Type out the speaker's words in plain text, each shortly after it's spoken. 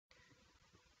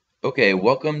Okay,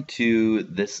 welcome to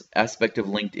this aspect of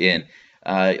LinkedIn.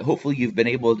 Hopefully you've been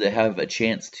able to have a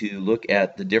chance to look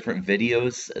at the different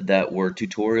videos that were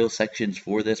tutorial sections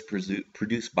for this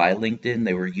produced by LinkedIn.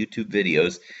 They were YouTube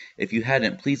videos. If you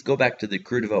hadn't, please go back to the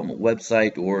career development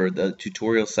website or the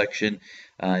tutorial section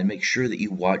and make sure that you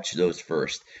watch those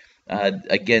first.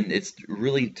 Again, it's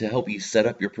really to help you set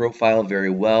up your profile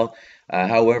very well.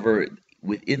 However,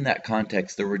 within that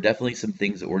context, there were definitely some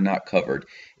things that were not covered.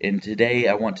 And today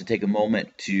I want to take a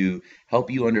moment to help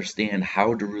you understand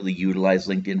how to really utilize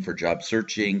LinkedIn for job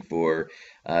searching, for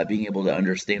being able to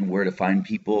understand where to find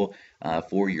people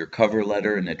for your cover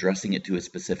letter and addressing it to a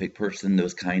specific person,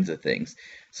 those kinds of things.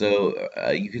 So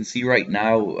you can see right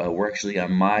now we're actually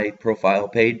on my profile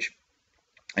page.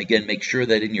 Again, make sure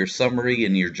that in your summary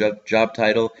and your job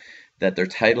title that they're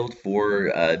titled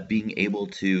for being able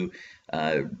to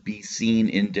be seen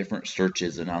in different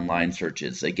searches and online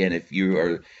searches. Again, if you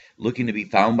are looking to be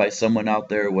found by someone out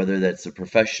there, whether that's a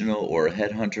professional or a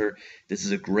headhunter, this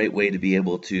is a great way to be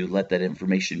able to let that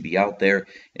information be out there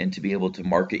and to be able to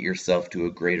market yourself to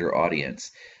a greater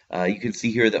audience. You can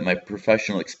see here that my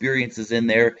professional experience is in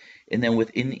there. And then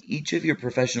within each of your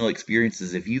professional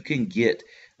experiences, if you can get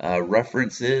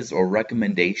references or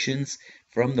recommendations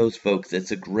from those folks,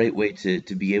 it's a great way to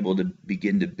be able to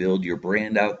begin to build your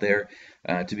brand out there,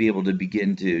 to be able to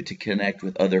begin to connect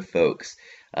with other folks.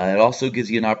 It also gives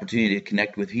you an opportunity to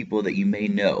connect with people that you may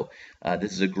know.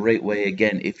 This is a great way,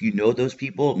 again, if you know those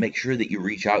people, make sure that you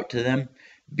reach out to them.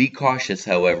 Be cautious,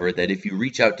 however, that if you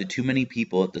reach out to too many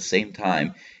people at the same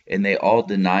time and they all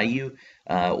deny you,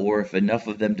 or if enough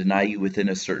of them deny you within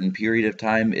a certain period of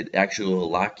time, it actually will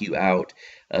lock you out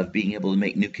of being able to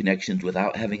make new connections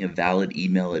without having a valid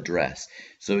email address.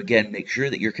 So again, make sure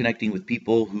that you're connecting with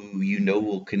people who you know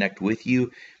will connect with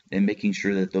you and making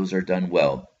sure that those are done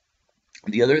well.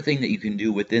 The other thing that you can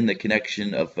do within the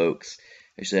connection of folks,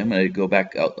 actually, I'm going to go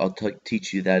back, I'll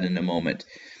teach you that in a moment.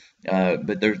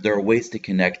 But there are ways to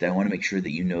connect. I want to make sure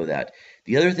that you know that.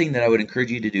 The other thing that I would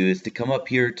encourage you to do is to come up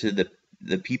here to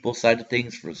the people side of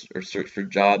things or search for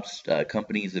jobs,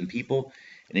 companies, and people.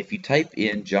 And if you type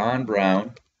in John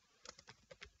Brown,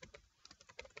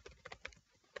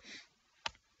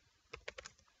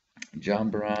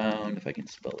 if I can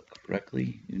spell it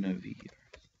correctly,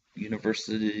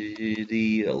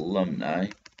 University alumni.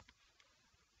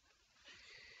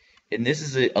 And this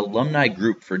is an alumni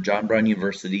group for John Brown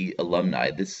University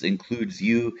alumni. This includes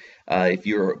you if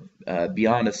you're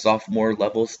beyond a sophomore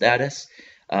level status.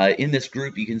 In this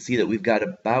group, you can see that we've got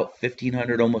about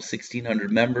 1,500, almost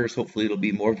 1,600 members. Hopefully, it'll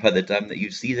be more by the time that you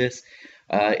see this.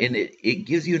 And it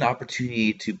gives you an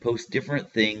opportunity to post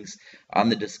different things on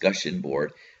the discussion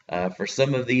board. For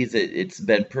some of these, it's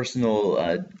been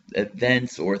personal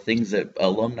events or things that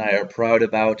alumni are proud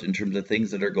about in terms of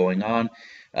things that are going on.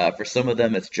 For some of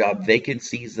them, it's job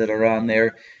vacancies that are on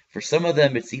there. For some of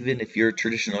them, it's even if you're a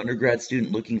traditional undergrad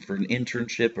student looking for an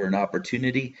internship or an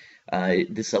opportunity,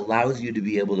 this allows you to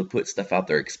be able to put stuff out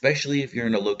there, especially if you're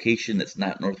in a location that's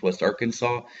not Northwest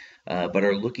Arkansas, but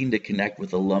are looking to connect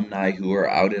with alumni who are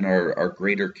out in our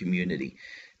greater community.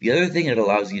 The other thing it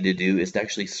allows you to do is to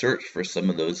actually search for some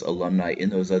of those alumni in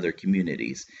those other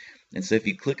communities. And so if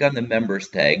you click on the members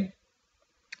tag,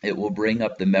 it will bring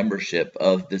up the membership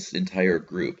of this entire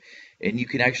group. And you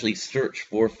can actually search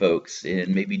for folks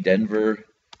in maybe Denver,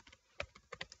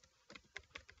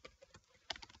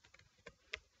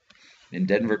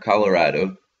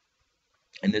 Colorado.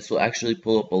 And this will actually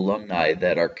pull up alumni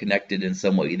that are connected in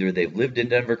some way. Either they've lived in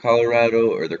Denver,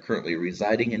 Colorado, or they're currently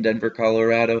residing in Denver,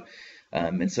 Colorado.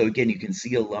 And so again, you can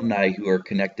see alumni who are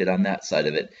connected on that side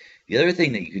of it. The other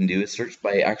thing that you can do is search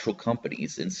by actual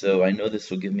companies. And so I know this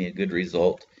will give me a good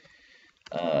result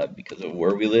because of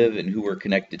where we live and who we're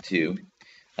connected to.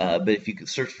 But if you could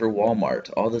search for Walmart,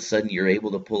 all of a sudden you're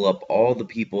able to pull up all the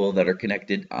people that are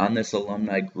connected on this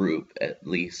alumni group, at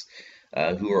least,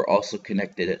 who are also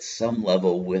connected at some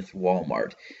level with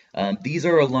Walmart. These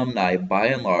are alumni, by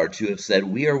and large, who have said,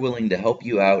 we are willing to help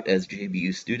you out as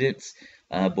JBU students,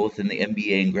 both in the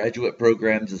MBA and graduate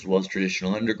programs, as well as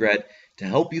traditional undergrad, to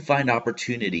help you find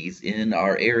opportunities in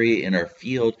our area, in our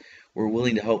field. We're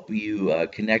willing to help you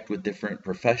connect with different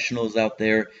professionals out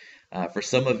there. For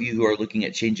some of you who are looking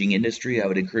at changing industry, I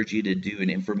would encourage you to do an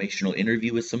informational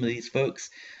interview with some of these folks.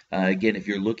 Again, if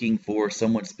you're looking for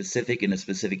someone specific in a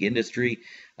specific industry,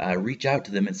 reach out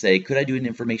to them and say, could I do an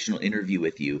informational interview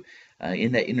with you?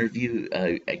 In that interview,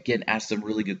 again, ask some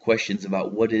really good questions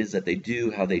about what it is that they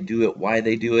do, how they do it, why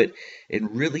they do it,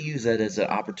 and really use that as an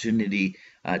opportunity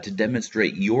to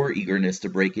demonstrate your eagerness to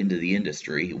break into the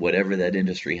industry, whatever that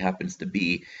industry happens to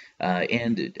be.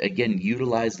 And again,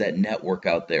 utilize that network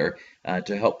out there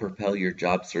to help propel your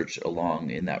job search along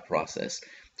in that process.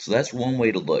 So that's one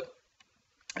way to look.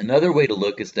 Another way to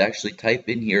look is to actually type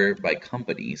in here by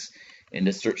companies and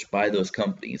to search by those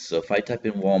companies. So if I type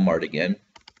in Walmart again,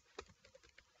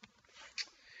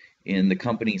 in the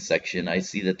companies section, I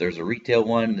see that there's a retail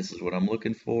one. This is what I'm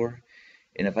looking for.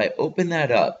 And if I open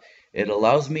that up, it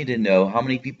allows me to know how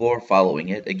many people are following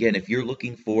it. Again, if you're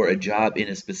looking for a job in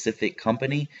a specific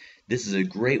company, this is a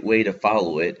great way to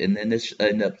follow it. And then this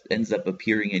ends up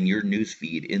appearing in your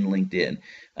newsfeed in LinkedIn.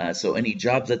 So any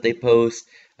jobs that they post,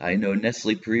 I know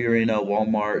Nestle, Purina,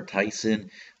 Walmart,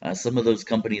 Tyson, some of those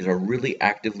companies are really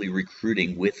actively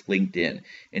recruiting with LinkedIn.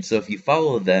 And so if you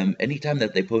follow them, anytime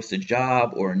that they post a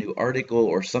job or a new article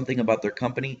or something about their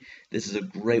company, this is a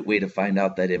great way to find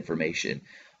out that information.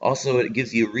 Also, it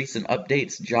gives you recent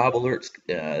updates, job alerts,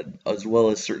 as well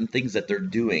as certain things that they're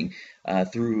doing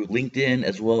through LinkedIn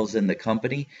as well as in the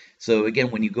company. So again,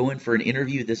 when you go in for an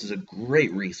interview, this is a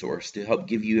great resource to help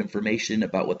give you information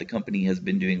about what the company has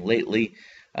been doing lately,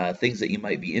 things that you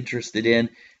might be interested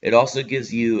in. It also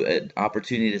gives you an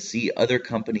opportunity to see other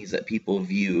companies that people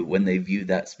view when they view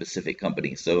that specific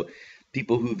company. So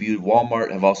people who viewed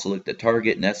Walmart have also looked at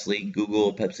Target, Nestle,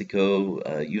 Google,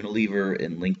 PepsiCo, Unilever,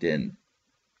 and LinkedIn.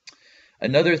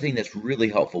 Another thing that's really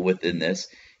helpful within this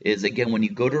is, again, when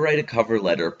you go to write a cover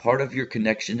letter, part of your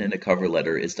connection in a cover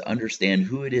letter is to understand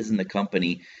who it is in the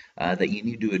company that you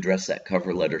need to address that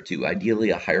cover letter to.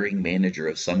 Ideally, a hiring manager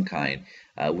of some kind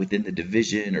within the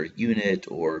division or unit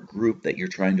or group that you're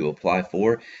trying to apply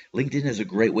for. LinkedIn is a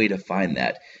great way to find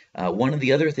that. One of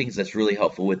the other things that's really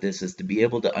helpful with this is to be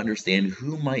able to understand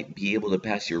who might be able to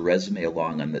pass your resume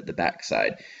along on the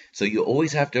backside. So you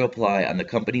always have to apply on the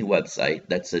company website.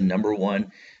 That's the number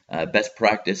one best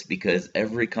practice, because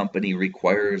every company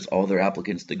requires all their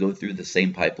applicants to go through the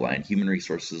same pipeline. Human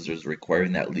Resources is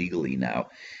requiring that legally now.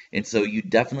 And so you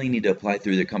definitely need to apply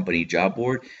through the company job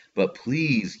board, but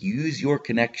please use your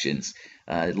connections.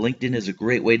 LinkedIn is a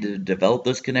great way to develop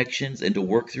those connections and to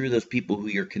work through those people who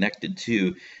you're connected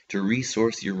to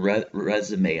resource your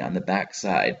resume on the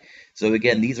backside. So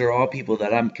again, these are all people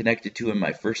that I'm connected to in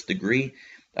my first degree.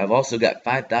 I've also got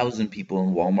 5,000 people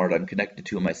in Walmart I'm connected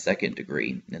to in my second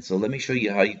degree. And so let me show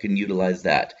you how you can utilize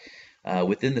that.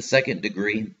 Within the second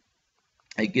degree,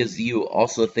 it gives you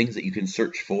also things that you can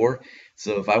search for.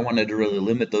 So if I wanted to really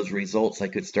limit those results, I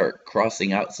could start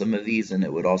crossing out some of these, and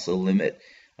it would also limit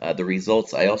the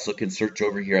results. I also can search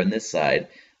over here on this side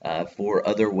for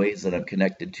other ways that I'm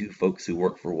connected to folks who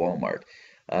work for Walmart.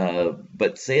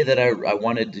 But say that I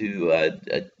wanted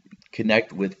to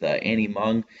connect with Annie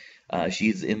Mung.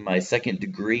 She's in my second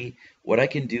degree. What I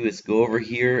can do is go over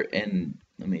here and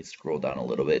let me scroll down a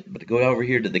little bit, but go over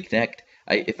here to the connect.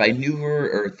 If I knew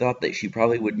her or thought that she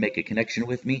probably would make a connection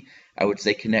with me, I would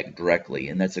say connect directly,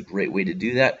 and that's a great way to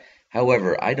do that.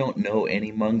 However, I don't know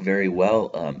Annie Mung very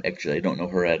well. Actually, I don't know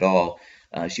her at all.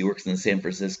 She works in the San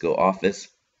Francisco office.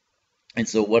 And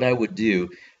so what I would do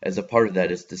as a part of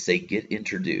that is to say get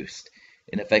introduced.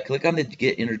 And if I click on the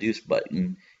get introduced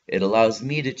button, it allows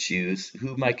me to choose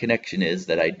who my connection is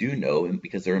that I do know, and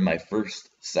because they're in my first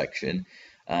section,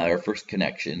 or first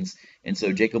connections. And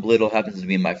so Jacob Little happens to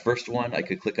be my first one. I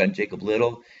could click on Jacob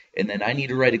Little, and then I need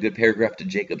to write a good paragraph to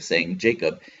Jacob saying,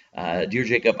 Jacob, dear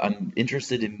Jacob, I'm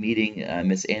interested in meeting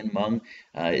Miss Ann Mung.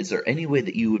 Is there any way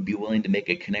that you would be willing to make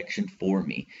a connection for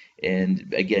me?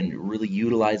 And again, really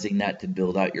utilizing that to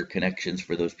build out your connections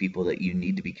for those people that you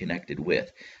need to be connected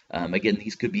with. Again,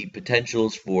 these could be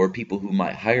potentials for people who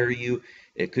might hire you.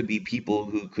 It could be people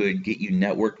who could get you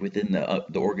networked within the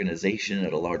organization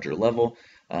at a larger level.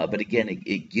 But again,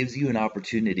 it gives you an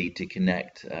opportunity to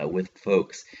connect with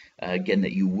folks, again,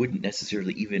 that you wouldn't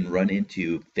necessarily even run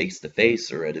into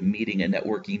face-to-face or at a meeting, a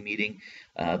networking meeting,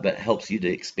 but helps you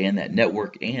to expand that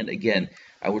network. And again,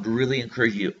 I would really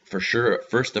encourage you for sure,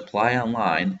 first apply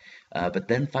online, but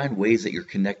then find ways that you're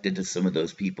connected to some of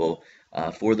those people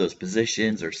for those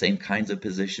positions or same kinds of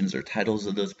positions or titles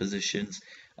of those positions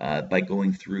by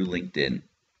going through LinkedIn.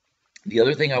 The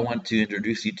other thing I want to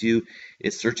introduce you to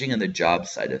is searching on the job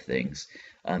side of things.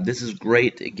 This is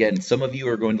great. Again, some of you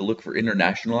are going to look for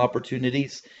international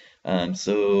opportunities.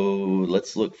 So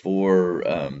let's look for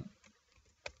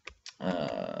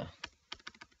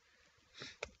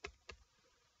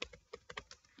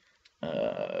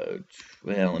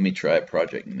well, let me try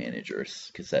project managers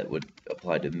because that would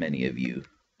apply to many of you.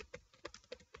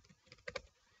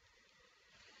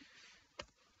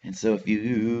 And so if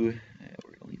you,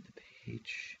 we're going to leave the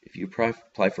page. If you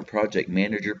apply for project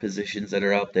manager positions that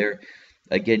are out there,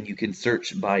 again, you can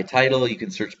search by title, you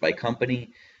can search by company,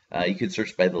 you can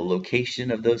search by the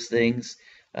location of those things.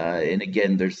 And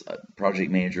again, there's project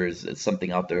manager is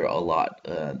something out there a lot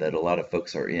that a lot of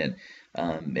folks are in.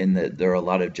 And that there are a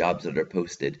lot of jobs that are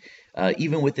posted.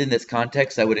 Even within this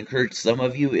context, I would encourage some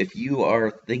of you, if you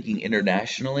are thinking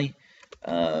internationally,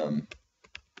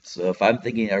 so if I'm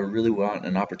thinking I really want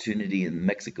an opportunity in the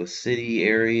Mexico City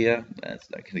area, that's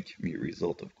not going to give me a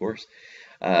result, of course.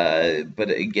 But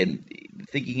again,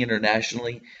 thinking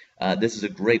internationally, this is a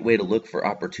great way to look for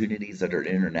opportunities that are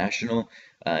international.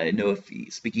 I know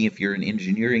if you're an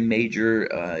engineering major,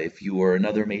 if you are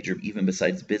another major even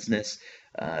besides business,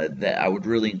 that I would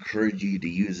really encourage you to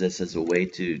use this as a way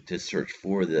to search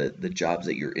for the jobs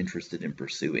that you're interested in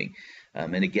pursuing.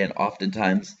 And again,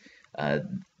 oftentimes,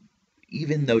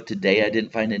 even though today I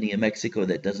didn't find any in Mexico,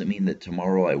 that doesn't mean that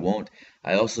tomorrow I won't.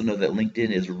 I also know that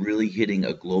LinkedIn is really hitting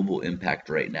a global impact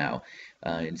right now.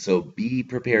 And so be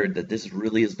prepared that this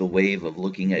really is the wave of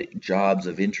looking at jobs,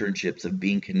 of internships, of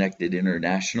being connected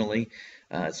internationally.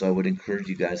 So I would encourage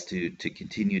you guys to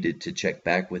continue to check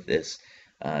back with this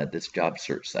job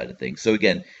search side of things. So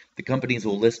again, the companies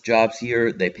will list jobs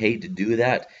here. They pay to do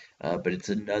that, but it's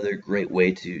another great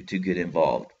way to get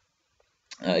involved.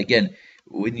 Again,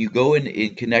 when you go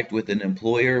and connect with an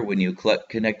employer, when you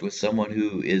connect with someone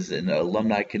who is an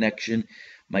alumni connection,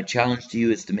 my challenge to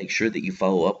you is to make sure that you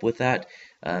follow up with that.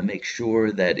 Make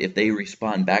sure that if they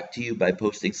respond back to you by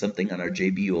posting something on our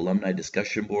JBU alumni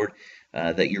discussion board,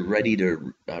 that you're ready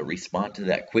to respond to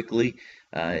that quickly,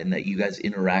 and that you guys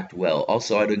interact well.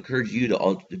 Also, I'd encourage you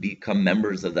to become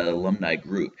members of that alumni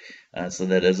group, so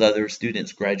that as other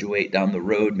students graduate down the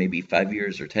road, maybe 5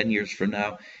 years or 10 years from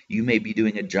now, you may be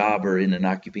doing a job or in an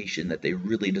occupation that they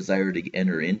really desire to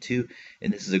enter into,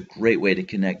 and this is a great way to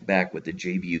connect back with the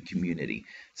JBU community.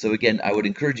 So again, I would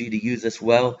encourage you to use this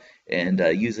well, and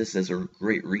use this as a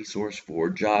great resource for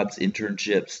jobs,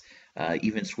 internships,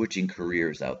 even switching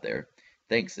careers out there.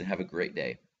 Thanks, and have a great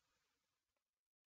day.